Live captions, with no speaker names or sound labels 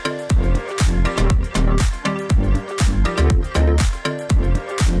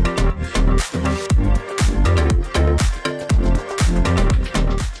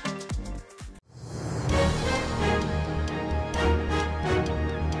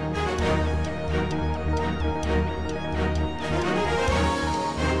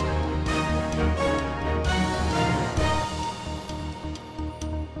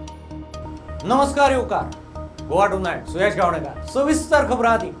नमस्कार युवकार गोवा टुनाइट सुयश गावणेकर सविस्तर खबर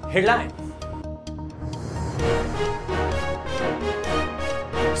आधी हेडलाईन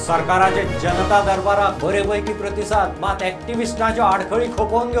सरकाराचे जनता दरबारात बरेपैकी प्रतिसाद मात ऍक्टिव्हिस्टांच्यो आडखळी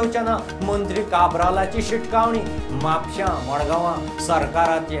खपोवन घेवचे ना मंत्री काब्रालाची शिटकावणी म्हापशा मडगांवा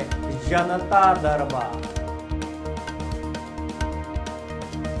सरकाराचे जनता दरबार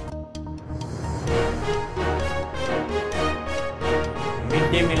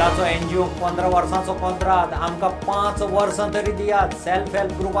मिड डे मिलाचो एनजीओ 15 वर्सांचो कंत्राट आमकां 5 वर्सां तरी दियात सेल्फ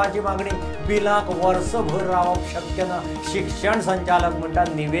हेल्प ग्रुपाची मागणी बिलाक वर्सभर रावप शक्य ना शिक्षण संचालक म्हणटा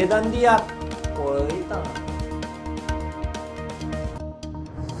निवेदन दियात पळयता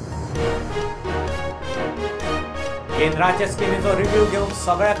केंद्राचे स्किमीचो रिव्ह्यू घेवंक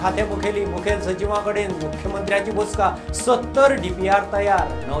सगळ्या खाते मुखेल सचिवांकडेन मुख्यमंत्र्याची बसका 70 डीपीआर तयार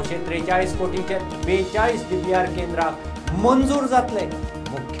 943 कोटीचे 42 डीपीआर केंद्राक मंजूर जातले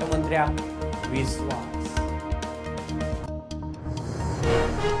मुख्यमंत्र्याक विश्वास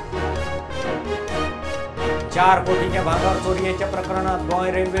 4 कोटीचे भांगर चोरयेच्या प्रकरणात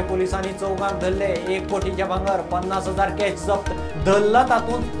गोंय रेल्वे पोलिसांनी चौगांक धरले 1 कोटीचे भांगर 50,000 कॅश जप्त धरला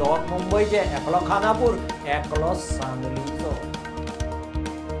तातूंत 2 मुंबईचे एकलो खानापूर एकलो सांगलीचो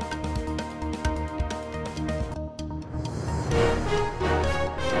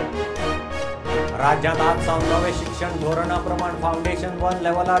राज्यात आज सावन नवे शिक्षण धोरणाप्रमाण फाउंडेशन 1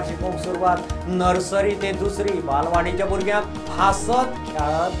 लेवलार शिकोवंक सुरवात नर्सरी ते दुसरी बालवाडीच्या भुरग्यांक हासत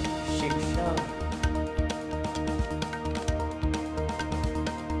खेळत शिक्षण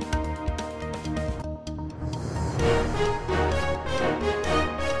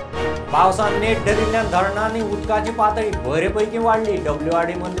पावसान नेट धरिल्ल्या धरणांनी उदकाची पातळी बरेपैकी वाडली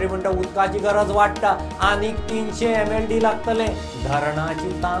डब्ल्यूआरडी मंत्री म्हणटा उदकाची गरज वाडटा आनीक 300 MLD लागतले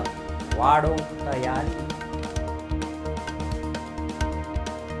धरणाची तांक वाडोवंक तयारी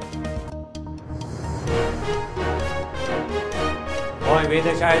गोंय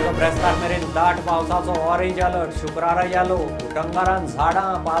वेधशाळेचो ब्रेस्तार मेरेन दाट पावसाचो ऑरेंज अलर्ट शुक्रारा येलो उटंगारान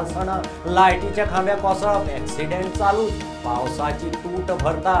झाडां पालसणां लायटीचे खांबे कोसळप एक्सिडेंट चालू पावसाची तूट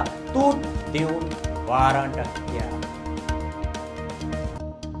भरता तूट दिवन 12%.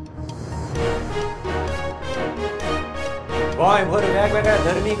 गोंयभर वेगवेगळ्या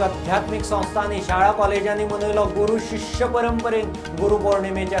धर्मीक आध्यात्मिक संस्थांनी शाळा कॉलेजांनी मनयलो गुरु शिष्य परंपरेन गुरु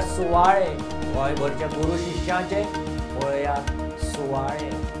पौर्णिमेचे सुवाळे गोंयभरच्या गुरु शिष्यांचे पळयात सुवाळे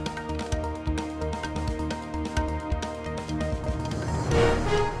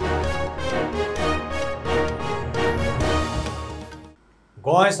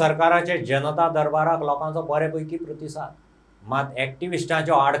गोंय सरकाराचे जनता दरबाराक लोकांचो बरेपैकी प्रतिसाद मात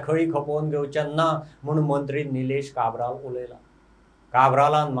ऍक्टिव्हिस्टांच्यो आडखळी खपोवन घेवचे ना म्हणून मंत्री निलेश काब्राल उलयला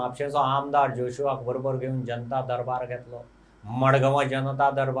काब्रालान म्हापशेचो आमदार जोशुआक बरोबर घेवन जनता दरबार घेतलो मडगांवा जनता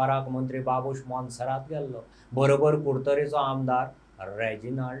दरबाराक मंत्री बाबूश मोन्सरात गेल्लो बरोबर कुडतरेचो आमदार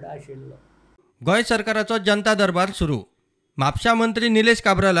रेजिनाल्ड आशिल्लो गोंय सरकाराचो जनता दरबार सुरू म्हापशा मंत्री निलेश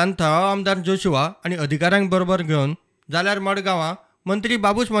काब्रालान थळावो आमदार जोशुआ आनी अधिकाऱ्यांक बरोबर घेवन जाल्यार मडगांवा मंत्री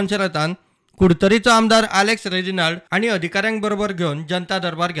बाबूश मोन्सरातान कुडतरीचो आमदार आलेक्स रेजिनाल्ड आनी अधिकाऱ्यांक बरोबर घेवन जनता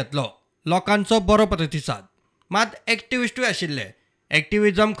दरबार घेतलो लोकांचो बरो प्रतिसाद मात ऍक्टिव्हिस्टूय आशिल्ले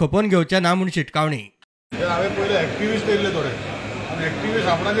ऍक्टिव्हिजम खपोवन घेवचे ना म्हूण शिटकावणी हांवें पयले ऍक्टिव्हिस्ट येयल्ले थोडे आनी ऍक्टिव्हिस्ट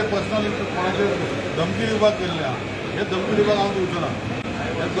आपणाचे पर्सनल कोणाचे धमकी दिवपाक गेल्ले आहा हे धमकी दिवपाक हांव दिवचो ना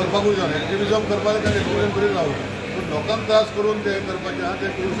हे करपाकूच जाय ऍक्टिव्हिजम करपाक जाय ऍक्टिव्हिजम करीत रावूं पूण लोकांक त्रास करून ते करपाचें आहा ते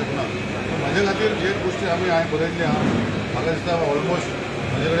करूंक शकना म्हाजे खातीर जे गोश्टी हांवें बरयल्ले आहा म्हाका दिसता ऑलमोस्ट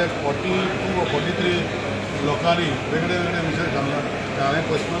म्हजे कडेन 42 वा 43 लोकांनी वेगळे वेगळे विशय सांगला ते हांवें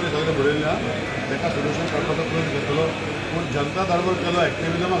पर्सनली सगळे बरयल्ले आहा ताका सोल्युशन काडपाचो प्रयत्न घेतलो पूण जनता दरबार केलो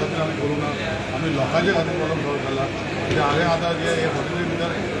ऍक्टिव्हिजमा खातीर आमी करूं ना आमी लोकांचे खातीर प्रॉब्लम सॉल्व केला म्हणजे हांवें आतां जे हे 43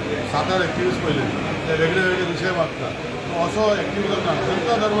 भितर 7-8 ऍक्टिव्हिस्ट पयले ते वेगळे वेगळे विशय मागता असो ऍक्टिव्हिजम ना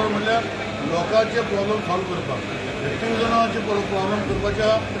जनता दरबार म्हणल्यार लोकांचे प्रॉब्लम सॉल्व करपाक ऍक्टिव्हिजमाचे प्रॉब्लम करपाच्या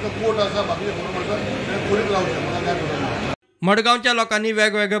ताका कोर्ट आसा बाकीचे प्रॉब्लम आसा ते करीत रावचे म्हाका काय प्रॉब्लम ना मडगांवच्या लोकांनी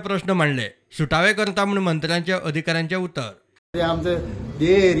वेगवेगळे प्रश्न मांडले सुटावे करता म्हूण मंत्र्यांचे अधिकाऱ्यांचे उतर आमचे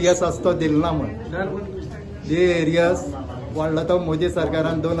जे एरियास आसा तो दिलो ना म्हण जे एरियास वाडलो तो मोदी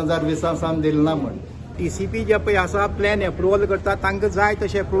सरकारान 2020 सावन दिलो ना म्हण TCP जे पळय आसा प्लॅन एप्रुवल करतात तांकां जाय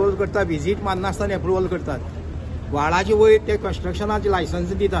तशें एप्रुवल करतात विजीट मारनासतना एप्रुवल करतात वाडाचे वयर ते कन्स्ट्रक्शनाचे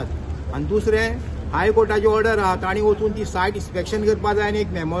लायसन्स दितात आनी दुसरें हायकोर्टाची ऑर्डर आहा तांणी वचून ती सायट इन्स्पेक्शन करपा जाय आनी एक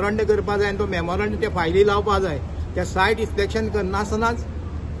मेमोरंड करपा जाय आनी तो मेमोरंड ते फायली लावपा जाय त्या सायट इन्स्पेक्शन करनासतनाच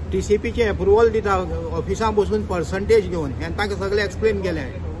TCPचे एप्रुवल दिता ऑफिसांत बसून पर्संटेज घेवन हें तांकां सगळें एक्सप्लेन केलें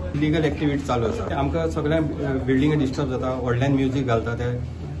लिगल एक्टिविटी चालू आसा आमकां सगळ्या बिल्डिंग डिस्टर्ब जाता व्हडल्यान म्युजीक घालता ते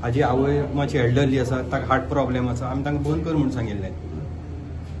हाजी आवय मातशी एल्डरली आसा ताका हार्ट प्रॉब्लेम आसा आमी तांकां बंद कर म्हूण सांगिल्लें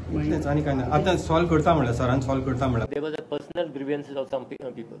इतलेंच आनी कांय ना. आतां सॉल्व करता म्हणल्यार सरान सॉल्व करता म्हणल्यार. There was a personal grievances of some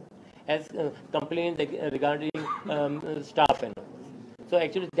people, as complaints regarding staff and all. So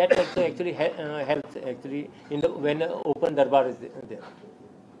actually that also actually helps actually in the when open darbar is there.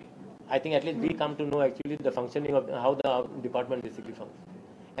 I think at least we come to know actually the functioning of how the department basically functions,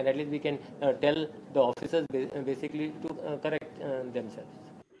 and at least we can tell the officers basically to correct themselves.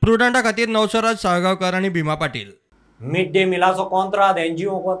 प्रुडंटा खातीर नवसराज साळगांवकर आणि Bhima Patil. Mid day मिलाचो contract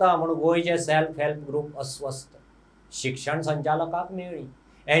NGO कोता म्हणून गोंयचे self help group अस्वस्थ. शिक्षण संचालकाक मेळ्ळी.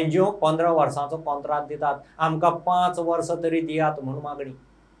 NGO 15 वर्सांचो contract दितात, आमकां 5 वर्सां तरी दियात म्हणून मागणी.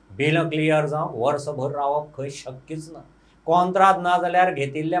 बिल क्लियर जावंक वर्सभर रावप खंय शक्यच ना. कॉन्ट्राक्ट ना जाल्यार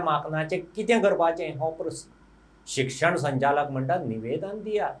घेतिल्ल्या माकनाचें कितें करपाचें हो प्रस्न. शिक्षण संचालक म्हणटात निवेदन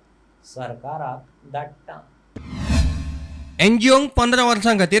दियात, सरकाराक धाडटा. एनजीओंक 15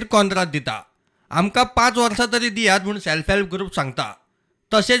 वर्सां खातीर कॉन्ट्राक्ट दिता, आमकां 5 वर्सां तरी दियात म्हूण सेल्फ हेल्प ग्रुप सांगता.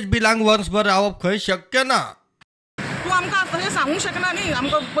 तशेंच बिलांक वर्सभर रावप खंय शक्य ना. तूं आमकां तशें सांगूंक शकना न्ही,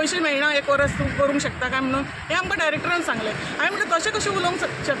 आमकां पयशे मेळना 1 वर्स तूं करूंक शकता काय म्हणून. हें आमकां डायरेक्टरान सांगलें. हांवें म्हणलें तशें कशें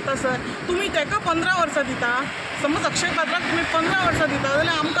उलोवंक शकता सर, तुमी ताका 15 वर्सां दिता. समज अक्षय पात्राक तुमी 15 वर्सां दिता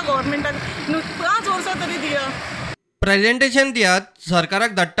जाल्यार आमकां गव्हर्मेंटाक 5 वर्सां तरी दिया. प्रेझेंटेशन दियात,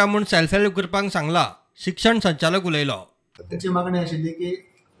 सरकाराक धाडटा म्हूण सेल्फ हेल्प ग्रुपांक सांगला. शिक्षण संचालक उलयलो. त्याची मागणी आशिल्ली की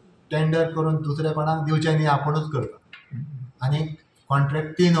टेंडर करून दुसऱ्या कोणाक दिवचें न्ही, आपुणूच करता आनी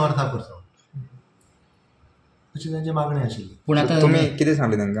कॉन्ट्रॅक्ट 3 वर्सां करचो, अशी तांची मागणी आशिल्ली. पूण आतां तुमी कितें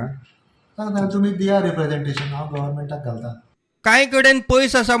सांगलें तांकां? सांगता तुमी दिया रिप्रेझेंटेशन, हांव गव्हर्मेंटाक घालता. कांय कडेन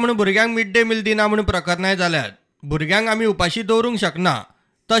पयस आसा म्हणून भुरग्यांक मिड डे मील दिना म्हणून प्रकरणाय जाल्यात. भुरग्यांक आमी उपाशी दवरूंक शकना.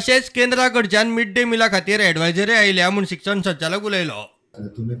 तशेंच केंद्रा कडच्यान मिड डे मिला खातीर एडवायझरी आयल्या म्हूण शिक्षण संचालक उलयलो.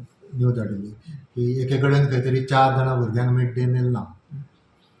 तुमी न्यूज धाडिल्ली की एके कडेन खंय तरी 4 जाणां भुरग्यांक मिड डे मील ना.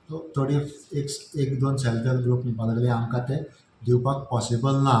 थोडी 1-2 सेल्फ हेल्प ग्रुप म्हणपाक लागले आमकां ते दिवपाक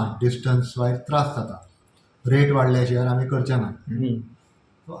पॉसिबल ना, डिस्टन्स वायज त्रास जाता, रेट वाडल्या शिवाय आमी करचे ना.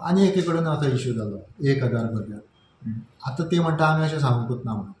 आनी एके कडेन असो इश्यू जालो 1000 भुरग्यांक. आतां ती म्हणटा आमी अशें सांगूंकूच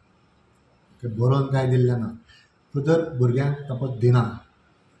ना म्हणून, बरोवन कांय दिल्लें ना. सो जर भुरग्यांक सपोज दिना,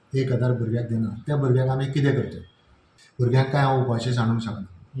 1000 भुरग्यांक दिना, त्या भुरग्यांक आमी कितें करचें? भुरग्यांक काय हांव उपाशी सांगूंक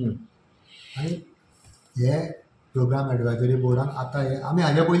शकना. आनी हे प्रोग्राम एडवायझरी बोर्डान आतां हे आमी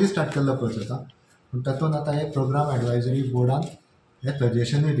हाज्या पयलीं स्टार्ट केल्लो प्रोसेस, पूण तातूंत आतां हे प्रोग्राम एडवायझरी बोर्डान हे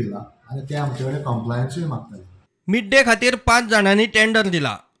सजेशनूय दिलां आनी ते आमचे कडेन कम्प्लायन्सूय मागतले. मिड डे खातीर 5 जाणांनी टेंडर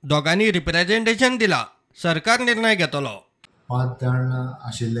दिला, दोगांनी रिप्रेझेंटेशन दिला. सरकार निर्णय घेतलो. 5 जाण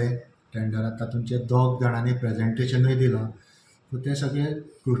आशिल्ले टेंडरांत, तातूंतचे 2 जाणांनी प्रेझेंटेशनूय दिलां. सो ते सगळे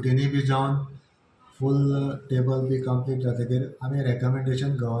स्क्रुटिनी बी जावन फूल टेबल बी कंप्लीट जातकीर आमी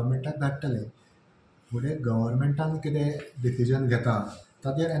रेकमेंडेशन गव्हर्मेंटाक धाडटले. फुडें गव्हर्मेंटान कितें डिसिजन घेता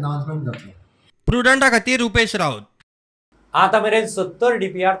ताचेर अनावन्समेंट जातलो. प्रुडंटा खातीर रुपेश रावत. आतां मेरेन 70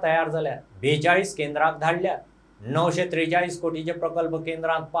 DPR तयार जाल्यात, 42 केंद्राक धाडल्यात. 943 कोटीचे प्रकल्प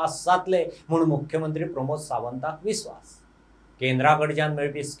केंद्रांत पास जातले म्हूण मुख्यमंत्री प्रमोद सावंताक विस्वास. केंद्रा कडच्यान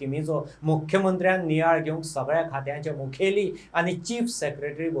मेळपी स्किमीचो मुख्यमंत्र्यान नियाळ घेवंक सगळ्या खात्यांचे मुखेली आनी चीफ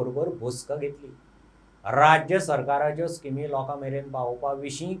सेक्रेटरी बरोबर बसका घेतली. राज्य सरकाराच्यो स्किमी लोकां मेरेन पावोवपा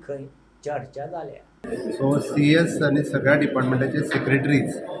विशीं खंय चर्चा जाल्या. सो CS आनी सगळ्या डिपार्टमेंटाचे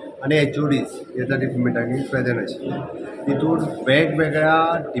सेक्रेटरीज आनी HODs ह्या मिटिंगेक प्रेजेंट आशिल्ले. तितून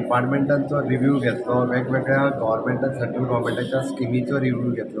वेगवेगळ्या डिपार्टमेंटांचो रिव्ह्यू घेतलो, वेगवेगळ्या गव्हर्मेंटान सेंट्रल गव्हर्मेंटाच्या स्किमीचो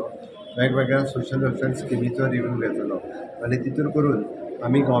रिव्ह्यू घेतलो, वेगवेगळ्या सोशल वेलफेअर स्किमीचो रिव्ह्यू घेतलो. आनी तितून करून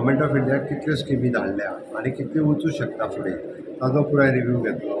आमी गव्हर्मेंट ऑफ इंडियाक कितल्यो स्किमी धाडल्या आनी कितल्यो वचूंक शकता फुडें ताजो पुराय रिव्ह्यू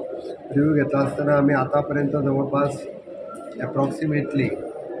घेतलो. रिव्ह्यू घेतलो आसतना आमी आतां पर्यंत जवळपास एप्रॉक्सिमेटली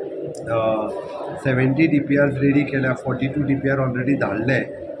 70 DPRs रेडी केल्या, 42 DPR ऑलरेडी धाडले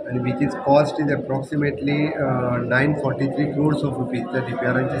आनी which is cost is approximately 943 crores of rupees. त्या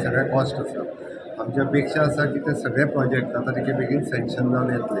DPRांची सगळ्या कॉस्ट आसा. आमची अपेक्षा आसा की ते सगळे प्रोजेक्ट आतां तेचे बेगीन सँक्शन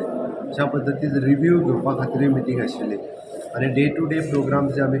जावन येतले. अशा पद्दतीन रिव्ह्यू घेवपा खातीर मिटींग आशिल्ली आनी डे टू डे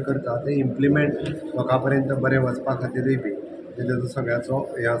प्रोग्राम्स जे आमी करता ते इम्प्लिमेंट लोकां पर्यंत बरें वचपा खातीरूय बी तेजो सगळ्याचो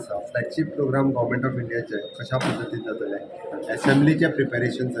हे आसा. फ्लॅगशीप प्रोग्राम गव्हर्मेंट ऑफ इंडियाचे कशा पद्दतीन जातले, एसेंब्लीचे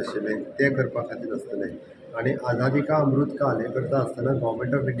प्रिपेरेशन्स आशिल्ले ते करपा खातीर आसतले आनी आझादी का अमृत काल हे करता आसतना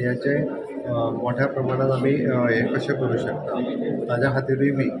गव्हर्मेंट ऑफ इंडियाचे मोठ्या प्रमाणात आमी हे कशें करूं शकता ताज्या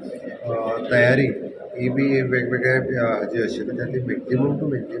खातीरूय बी तयारी ही बी वेगवेगळे हाजे आशिल्ले. त्यातली मॅक्झिमम टू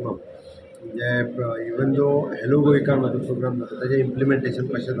मॅक्झिमम म्हणजे इवन दो हॅलो गोंयकार म्हाजो प्रोग्राम जाता तेजें इम्प्लिमेंटेशन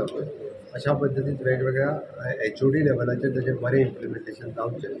कशें जातलें अशा पद्दतीन वेगवेगळ्या HOD लेवलाचेर तेजें बरें इम्प्लिमेंटेशन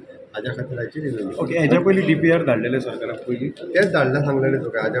जावचें हाज्या खातीराची रिव्ह्यू. ओके, हेज्या पयलीं DPR धाडलेले सरकाराक पयलीं तेच धाडलें सांगलेलें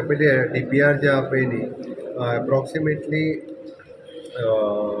तुका. हाज्या पयलीं DPR जे आहा पळय न्ही एप्रॉक्सिमेटली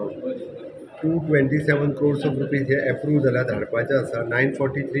 227 crores of rupees हे अप्रूव्ह जाल्यार धाडपाचें आसा.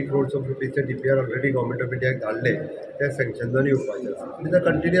 943 crores of rupees DPR already government of इंडियाक धाडले, ते सँक्शन जावन येवपाचे आसा. It is a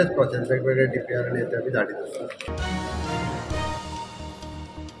continuous process, वेगवेगळे DPR आनी ते आमी धाडीत आसा.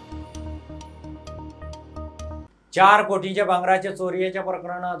 4 कोटींच्या भांगराच्या चोरयेच्या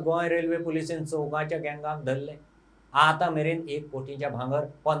प्रकरणात गोंय रेल्वे पुलिसेन चौगांच्या गँगांक धरले. आता मेरेन 1 कोटींच्या भांगर,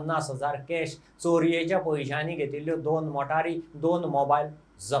 50,000 कॅश, चोरयेच्या पयशांनी घेतिल्ल्यो 2 मोटारी, 2 मोबायल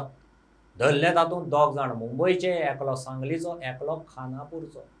जप्त. धरले तातूंत 2 जाण मुंबयचे, एकलो सांगलीचो, एकलो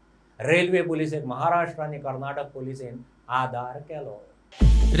खानापूरचो. रेल्वे पुलिसेक महाराष्ट्र आनी कर्नाटक पुलिसेन आदार केलो.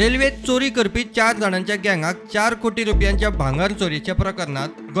 रेल्वेत चोरी करपी 4 जाणांच्या गँगाक 4 कोटी रुपयांच्या भांगर चोरीच्या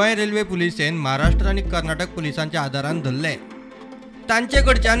प्रकरणात गोंय रेल्वे पुलिसेन महाराष्ट्र आणि कर्नाटक पुलिसांच्या आदारान धरले. तांचे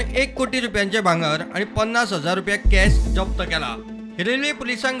कडच्यान 1 कोटी रुपयांचे भांगर आणि 50,000 रुपया कॅश जप्त केला. रेल्वे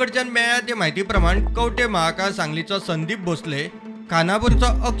पुलिसांकडच्यान मेळ्ळ्या ते म्हायती प्रमाण कवठे महाकाळ सांगलीचो संदीप भोसले, खानापूरचो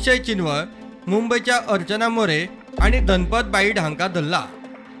अक्षय चिनवळ, मुंबईच्या अर्चना मोरे आणि धनपत बाईड हांकां धरला.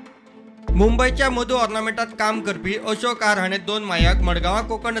 मुंबईच्या मधू ऑर्नामेंटात काम करपी अशोक आर हाणें 2 मायाक मडगांवां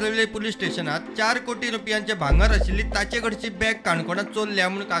कोंकण रेल्वे पुलीस स्टेशनात 4 कोटी रुपयांचे भांगर आशिल्ली ताचे कडची बॅग काणकोणात चोरल्या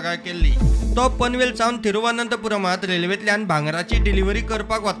म्हूण कागाळ केल्ली. तो पनवेल सावन तिरुवनंतपुरमात रेल्वेंतल्यान भांगराची डिलिव्हरी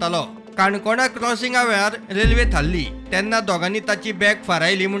करपाक वतालो. काणकोणा क्रॉसिंगा वेळार रेल्वे थारली तेन्ना दोगांनी ताची बॅग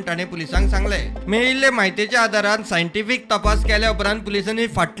फारायली म्हूण ताणें पुलिसांक सांगले. मेळिल्ले म्हायतीच्या आदारान सायंटिफीक तपास केल्या उपरांत पुलिसांनी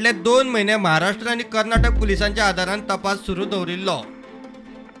फाटले 2 म्हयने महाराष्ट्र आनी कर्नाटक पुलिसांच्या आदारान तपास सुरू दवरिल्लो.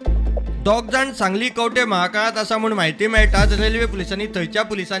 2 जाण सांगली कवठे महाकाळात आसा म्हूण म्हायती मेळटाच रेल्वे पुलिसांनी थंयच्या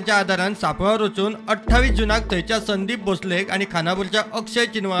पुलिसांच्या आदारान सांपळो रचून 28 जुनाक थंयच्या संदीप भोसलेक आनी खानापूरच्या अक्षय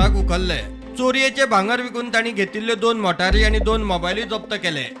चिनवळाक उखल्ले. चोरयेचे भांगर विकून तांणी घेतिल्ल्यो 2 मोटारी आनी 2 मोबायलूय जप्त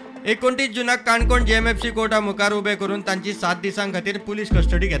केले. 29 जुनाक काणकोण JMFC कोर्टा मुखार उबे करून तांची 7 दिसां खातीर पुलीस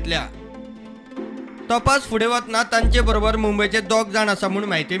कस्टडी घेतल्या. तपास फुडें वतना तांचे बरोबर मुंबयचे 2 जाण आसा म्हूण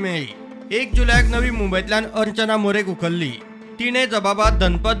म्हायती मेळ्ळी. 1 जुलयाक नवी मुंबयंतल्यान अर्चना मोरेक उखल्ली. तिणे जबाबात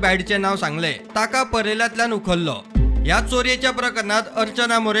धनपत बायडचे नाव सांगले. ताका परेलांतल्यान उखल्लो. ह्या चोरयेच्या प्रकरणात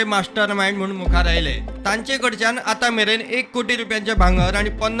अर्चना मोरे मास्टर माइंड म्हणून मुखार आयले. तांचे कडच्यान आता मेरेन 1 कोटी रुपयांचे भांगर आणि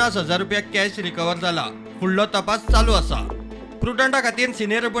 50,000 रुपया कॅश रिकवर जाला. फुडलो तपास चालू आसा. प्रुडंटा खातीर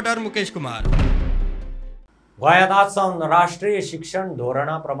सिनियर रिपोर्टर मुकेश कुमार. गोंयांत आज सावन राष्ट्रीय शिक्षण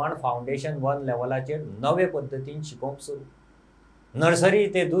धोरणा प्रमाण फाउंडेशन 1 लेव्हलाचेर नवे पद्दतीन शिकोवप सुरू. नर्सरी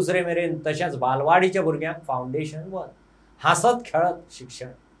ते 2रे मेरेन तशेंच बालवाडीच्या भुरग्यांक फाउंडेशन 1 हसत खेळत शिक्षण.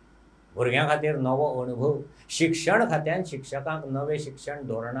 भुरग्यां खातीर नवो अनुभव. शिक्षण खात्यान शिक्षकांक नवे शिक्षण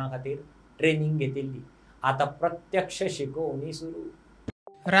धोरणा खातीर ट्रेनिंग घेतिल्ली. आता प्रत्यक्ष शिकोवणी सुरू.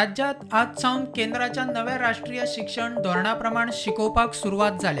 राज्यात आज सावन केंद्राच्या नव्या राष्ट्रीय शिक्षण धोरणाप्रमाण शिकोवपाक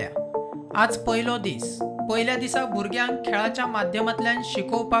सुरवात जाल्या. आज पयलो दीस. पयल्या दिसा भुरग्यांक खेळाच्या माध्यमांतल्यान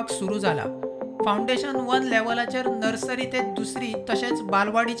शिकोवपाक सुरू जाला. फाउंडेशन 1 लेव्हलाचेर नर्सरी ते 2री तशेंच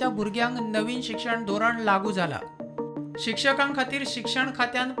बालवाडीच्या भुरग्यांक नवीन शिक्षण धोरण लागू जाला. शिक्षकां खातीर शिक्षण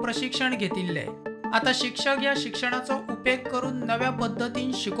खात्यान प्रशिक्षण घेतिल्ले. आता शिक्षक ह्या शिक्षणाचो उपेग करून नव्या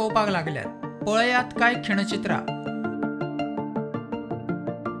पद्दतीन शिकोवपाक लागल्यात. पळयात कांय खिणचित्रां.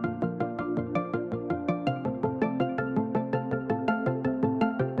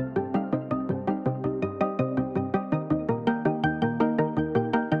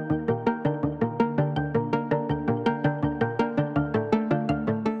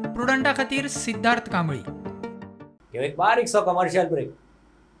 प्रुडंटा खातीर सिद्धार्थ कांबळी. एक बारीकसो कमर्शियल ब्रेक.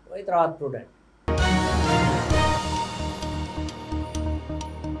 वयत रावात prudent.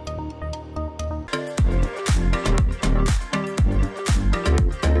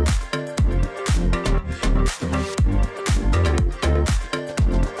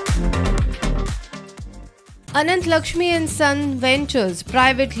 Anant Lakshmi and Son Ventures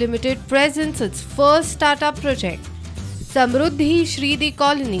Private Limited presents its first startup project, Samruddhi Shridi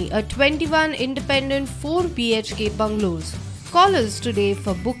Colony, a 21 independent 4 BHK bungalows. Call us today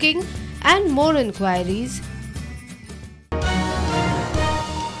for booking and more inquiries.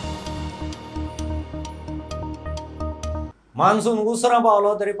 Monsoon उसरा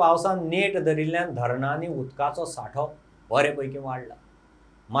पावलो तरी पावसान net धरिल्ल्यान धरणांनी उदकाचो सांठो बरेपैकी वाडला.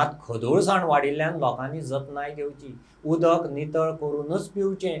 मात खदोळसाण वाडिल्ल्यान लोकांनी जतनाय घेवची. उदक नितळ करूनच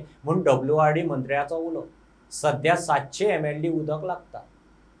पिवचें म्हूण WRD मंत्र्याचो उलो. सध्या 700 MLD उदक लागता.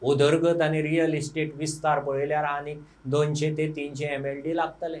 उदरगत आनी रियल इस्टेट विस्तार पळयल्यार आनीक 200 ते 300 MLD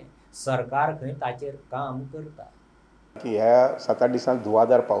लागतले. सरकार खंय ताचेर काम करता. ह्या 7-8 दिसांत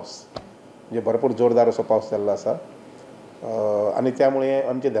धुवाधार पावस म्हणजे भरपूर जोरदार असो पावस जाल्लो आसा आणि त्यामुळे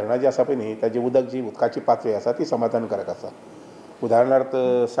आमचे धरणां जी आसा पळय न्ही ताची उदक जी उदकाची पातळी आसा ती समाधानकारक आसा. उदाहरणार्थ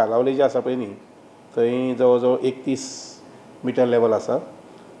सालावली जी आसा पळय न्ही थंय जवळ जवळ 31 मिटर लेवल आसा.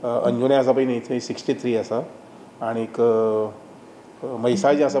 अंजुने आसा पळय न्ही थंय 63 आसा. आनीक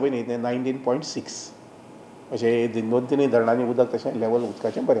म्हैसाळ जें आसा पळय न्ही तें 19.6 अशें 2-3 धरणांनी उदक तशें लेवल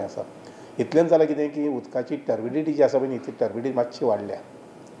उदकाचें बरें आसा. इतलेंच जालां कितें की उदकाची टर्बिडिटी जी आसा पळय न्ही ती टर्बिडिटी मातशी वाडल्या,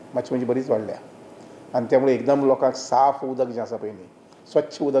 मातशी म्हणजे बरीच वाडल्या. आनी त्यामुळे एकदम लोकांक साफ उदक जें आसा पळय न्ही,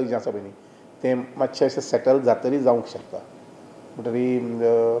 स्वच्छ उदक जें आसा पळय न्ही तें मातशें अशें सेटल जातरी जावंक शकता.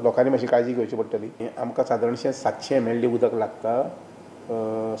 म्हणटरी लोकांनी मातशी काळजी घेवची पडटली. आमकां सादारणशें 700 ml उदक लागता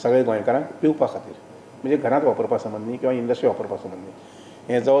सगळे गोंयकारांक पिवपा खातीर, म्हणजे घरांत वापरपा संबंद न्ही किंवा इंडस्ट्री वापरपा संबंद न्ही.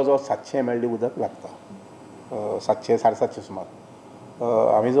 हें जवळ जवळ 700 ml उदक लागता, 700-750 सुमार.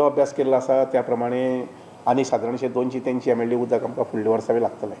 हांवें जो अभ्यास केल्लो आसा त्या प्रमाणे आनी सादारणशें 200-300 ml उदक आमकां फुडल्या वर्सा बी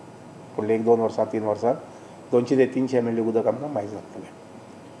लागतलें. फुडले 1-2 वर्सां 3 वर्सां 200-300 ml उदक आमकां मायज लागतलें.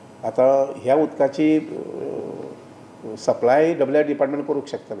 आतां ह्या उदकाची सप्लाय WR डिपार्टमेंट करूंक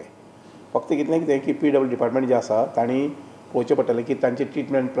शकतले. फक्त कितलें कितें की PW डिपार्टमेंट जें आसा तांणी पळोवचें पडटलें की तांचे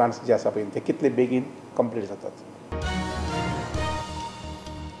ट्रिटमेंट प्लांट्स जे आसा पळय ते कितले बेगीन कंप्लीट जातात.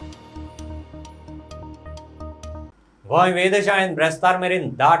 गोंय वेधशाळेन ब्रेस्तार मेरेन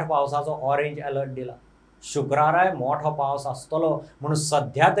दाट पावसाचो ऑरेंज अलर्ट दिला. शुक्राराय मोठो पावस आसतलो म्हणून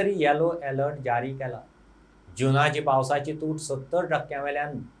सध्या तरी येलो अलर्ट जारी केला. जुनाची पावसाची तूट 70%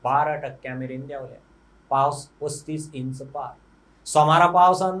 वेल्यान 12% मेरेन देंवल्या. पावस 35 इंच पार. सोमारा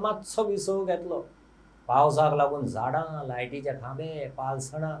पावसान मातसो विसव घेतलो. पावसाक लागून झाडां, लायटीचे खांबे,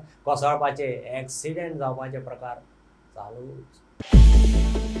 पालसणां कोसळपाचे, एक्सिडेंट जावपाचे प्रकार चालूच.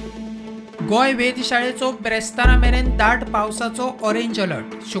 गोंय वेधशाळेचो ब्रेस्तारा मेरेन दाट पावसाचो ऑरेंज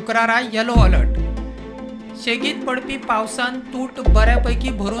अलर्ट, शुक्रारा येलो अलर्ट. शेगीत पडपी पावसान तूट बऱ्यापैकी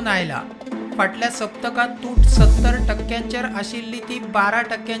भरून आयला. फाटल्या सप्तकात तूट 70%चेर आशिल्ली ती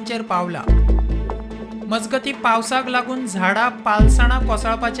 12%चेर पावला. मजगती पावसाक लागून झाडां, पालसणां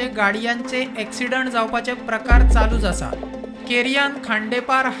कोसळपाचे, गाडयांचे एक्सिडंट जावपाचे प्रकार चालूच आसा. केरियान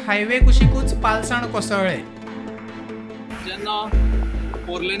खांडेपार हायवे कुशीकूच पालसण कोसळ्ळे. जेन्ना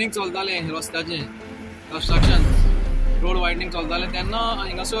 4 लेनीक चलतालें रस्त्याचें कन्स्ट्रक्शन, रोड वायडनींग चलतालें तेन्ना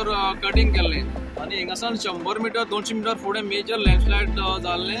हिंगासर कटींग केल्लें आनी हिंगासान 100 मीटर 200 मीटर फुडें मेजर लँडस्लायड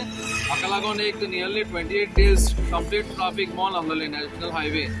जाल्लें. हाका लागून एक नियरली 28 डेज कंप्लीट ट्राफीक बंद आसलेलें नॅशनल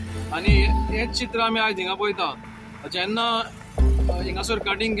हायवे. आनी हेच चित्र आमी आयज हिंगा पळयता. जेन्ना हिंगासर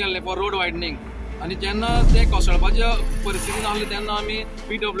कटींग केल्लें फॉर रोड वायडनींग आनी जेन्ना ते कोसळपाच्या परिस्थितीन आसले तेन्ना आमी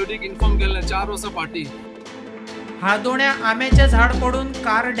PWDक इन्फॉर्म केल्लें 4 वर्सां फाटीं. हार्दोण्या आंब्याचें झाड पडून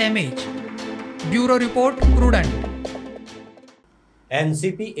car damage. Bureau report prudent.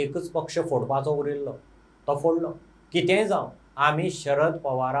 NCP एकच पक्ष फोडपाचो उरिल्लो, तो फोडलो. कितेंय जावं आमी शरद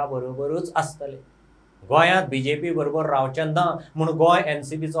पवारा बरोबरूच आसतले. गोंयांत BJP बरोबर रावचें ना म्हूण गोंय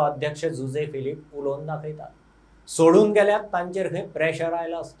NCPचो अध्यक्ष जुजे फिलीप उलोवन दाखयतात. सोडून गेल्यात तांचेर खंय प्रेशर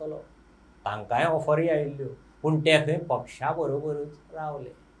आयलो आसतलो. तांकांय ऑफरी आयिल्ल्यो पूण ते खंय पक्षा बरोबरूच रावले.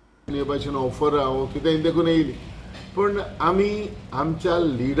 हे भाशेन ऑफर हांव कितेंय देखून येयली पूण आमी आमच्या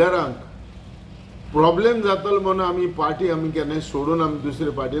लिडरांक प्रॉब्लेम जातलो म्हणून आमी पार्टी आमी केन्नाय सोडून आमी दुसरे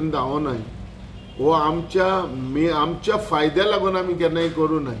पार्टीन धांवनाय. वो आमच्या फायद्या लागून आमी केन्नाय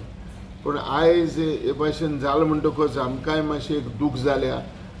करूं नाय. पूण आयज हे भाशेन जालें म्हणटकच आमकांय मातशें एक दूख जाल्या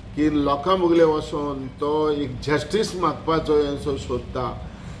की लोकां मुगले वचोन तो एक जस्टीस मागपाचो हें सोदता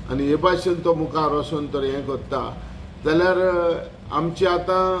आनी हे भाशेन तो मुखार वचोन तर हें करता जाल्यार आमचे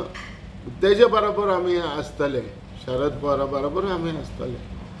आतां तेजे बरोबर आमी आसतले, शरद पवारा बरोबर आमी आसतले.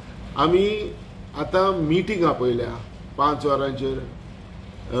 आमी आतां मिटिंगां पळयल्या 5 वरांचेर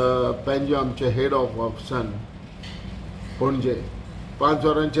पेंजे आमचे हेड ऑफ ऑफिसान पणजे 5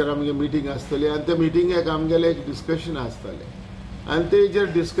 वरांचेर आमगे मिटींग आसतली आनी ते मिटिंगेक आमगेलें एक डिस्कशन आसतलें आनी तेजेर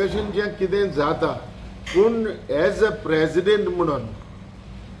डिस्कशन जें कितें जाता पूण एज अ प्रेजिडेंट म्हणून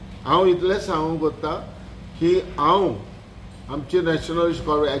हांव इतलें सांगूंक सोदतां की हांव आमची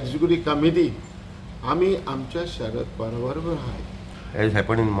नॅशनल एक्झिक्युटीव कमिटी आमी आमच्या शरद पवारा बरोबर आहाय. As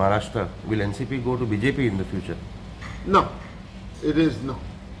happened in Maharashtra, will NCP go to BJP in the future? No, it is no.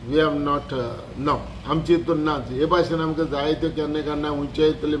 We have not, no. आमची हितून नाच. हे भाशेन आमकां जाय त्यो केन्ना केन्ना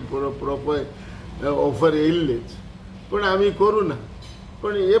उंचायतले प्रोपर ऑफर येयल्लीच पूण आमी करूं ना.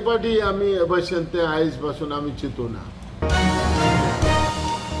 पूण हे फाटी आमी हे भाशेन ते आयज पासून आमी चिंतूं ना.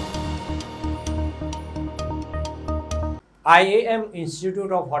 IAM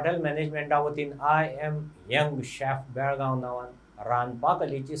इन्स्टिट्यूट ऑफ हॉटेल मॅनेजमेंटा वतीन IAM यंग शेफ बेळगांव नांवान रांदपा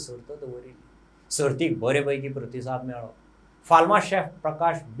कलेची सर्त दवरिल्ली. सर्तीक बरेपैकी प्रतिसाद मेळ्ळो. फार्मा शेफ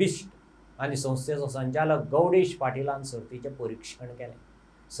प्रकाश बिश्ट आनी संस्थेचो संचालक गौडेश पाटीलान सर्तीचें परीक्षण केलें.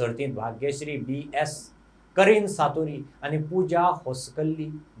 सर्तींत भाग्यश्री BS, करीन सातोरी आनी पूजा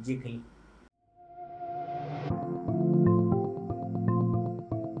होसकल्ली जिखली.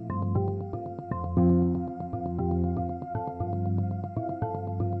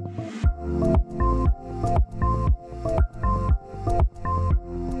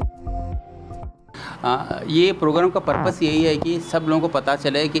 ये प्रोग्राम का पर्पस यही है कि सब लोगों को पता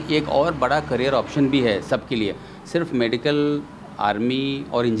चले कि एक और बड़ा करियर ऑप्शन भी है सबके लिए, सिर्फ मेडिकल, आर्मी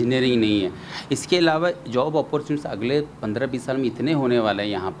और इंजीनियरिंग नहीं है। इसके अलावा जॉब अपॉर्चुनिटीज अगले 15-20 साल में इतने होने वाले हैं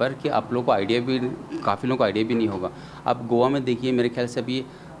यहाँ पर कि आप लोगों को आइडिया भी, काफ़ी लोगों को आइडिया भी नहीं होगा। आप गोवा में देखिए, मेरे ख्याल से अभी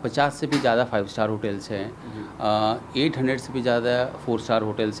 50 से भी ज़्यादा 5 स्टार होटल्स हैं, 800 से भी ज़्यादा 4 स्टार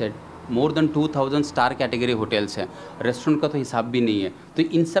होटल्स हैं, more than 2000 star category hotels हैं। रेस्टोरेंट का तो हिसाब भी नहीं है। तो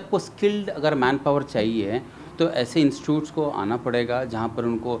इन सब को स्किल्ड अगर मैन पावर चाहिए तो ऐसे इंस्टीट्यूट्स को आना पड़ेगा जहाँ पर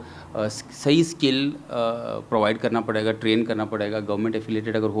उनको सही स्किल प्रोवाइड करना पड़ेगा, ट्रेन करना पड़ेगा। गवर्नमेंट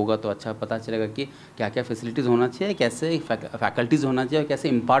एफिलिएटेड अगर होगा तो अच्छा पता चलेगा कि क्या क्या फैसिलिटीज़ होना चाहिए, कैसे फैकल्टीज़ होना चाहिए और कैसे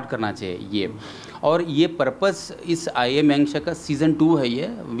इम्पार्ट करना चाहिए ये। और ये पर्पस इस IIM यंगशा का सीज़न 2 है। ये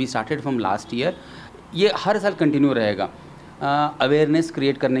we started from last year. ये हर साल कंटिन्यू रहेगा अवेयरनेस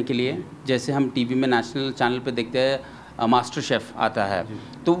क्रिएट करने के लिए। जैसे हम टीवी में नेशनल चैनल पे देखते हैं मास्टर शेफ़ आता है,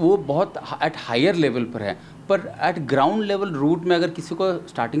 तो वो बहुत एट हायर लेवल पर है, पर एट ग्राउंड लेवल रूट में अगर किसी को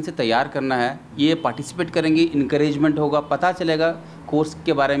स्टार्टिंग से तैयार करना है, ये पार्टिसिपेट करेंगे, इनकरेजमेंट होगा, पता चलेगा कोर्स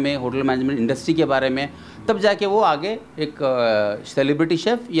के बारे में, होटल मैनेजमेंट इंडस्ट्री के बारे में, तब जाके वो आगे एक सेलिब्रिटी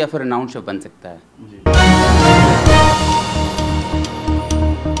शेफ़ या फिर रिनाउंड शेफ़ बन सकता है।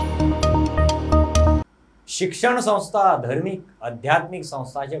 शिक्षण संस्था, धार्मिक आध्यात्मिक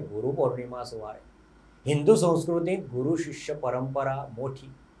संस्थाचे गुरुपौर्णिमा सुवाळे हिंदू संस्कृतीत गुरु शिष्य परंपरा मोठी।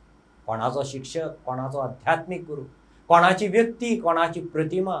 कोणाचो शिक्षक, कोणाचो आध्यात्मिक गुरु, कोणाची व्यक्ती, कोणाची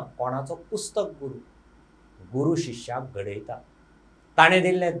प्रतिमा, कोणाचो पुस्तक गुरु, गुरु शिष्याक घडयता। ताणे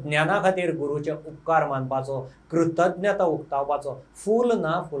दिल्ले ज्ञाना खातीर गुरुचे उपकार मानपाचो, कृतज्ञता उक्तावपाचो, फूल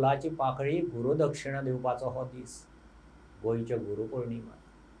ना फुलाची पाकळी गुरुदक्षिणा दिवपाचो हो दीस, गोंयचे गुरुपौर्णिमा।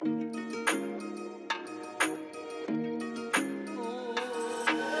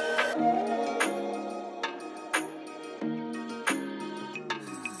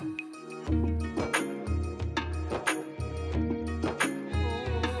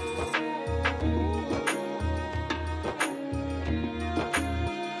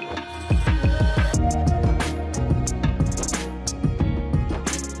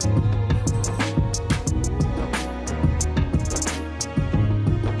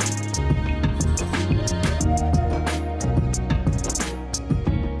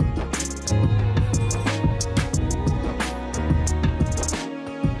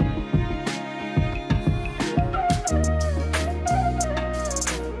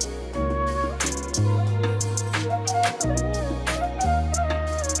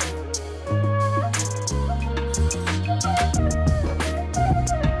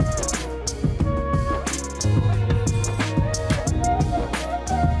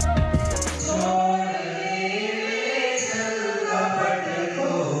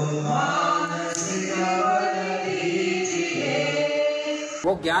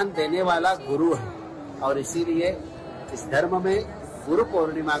 वो ज्ञान देने वाला गुरु है और इसीलिए इस धर्म में गुरु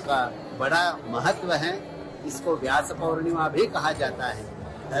पूर्णिमा का बड़ा महत्व है। इसको व्यास पूर्णिमा भी कहा जाता है।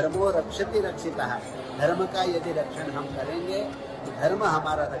 धर्मो रक्षति रक्षितः, धर्म का यदि रक्षण हम करेंगे तो धर्म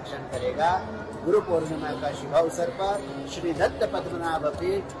हमारा रक्षण करेगा। गुरु पूर्णिमा का शुभ अवसर पर श्री दत्त पद्मनाभ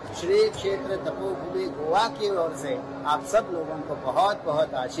पीठ श्री क्षेत्र तपोभूमि गोवा की ओर से आप सब लोगों को बहुत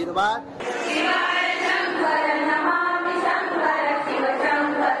बहुत आशीर्वाद।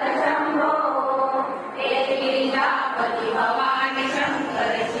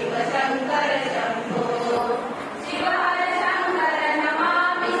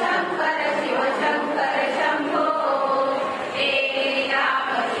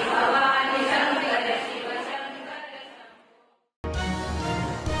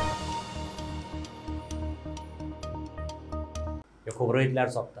 हे खबरो इतल्यार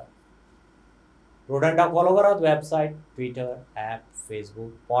सोंपता। प्रुडंटाक फॉलो करात, website, Twitter, app,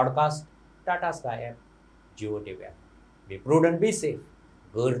 Facebook, podcast, Tata sky app, Jio TV app. B prudent, be safe.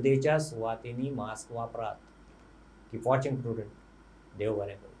 गर्देच्या सुवातींनी मास्क वापरात। Keep watching prudent. देव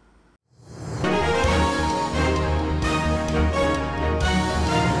बरें करूं।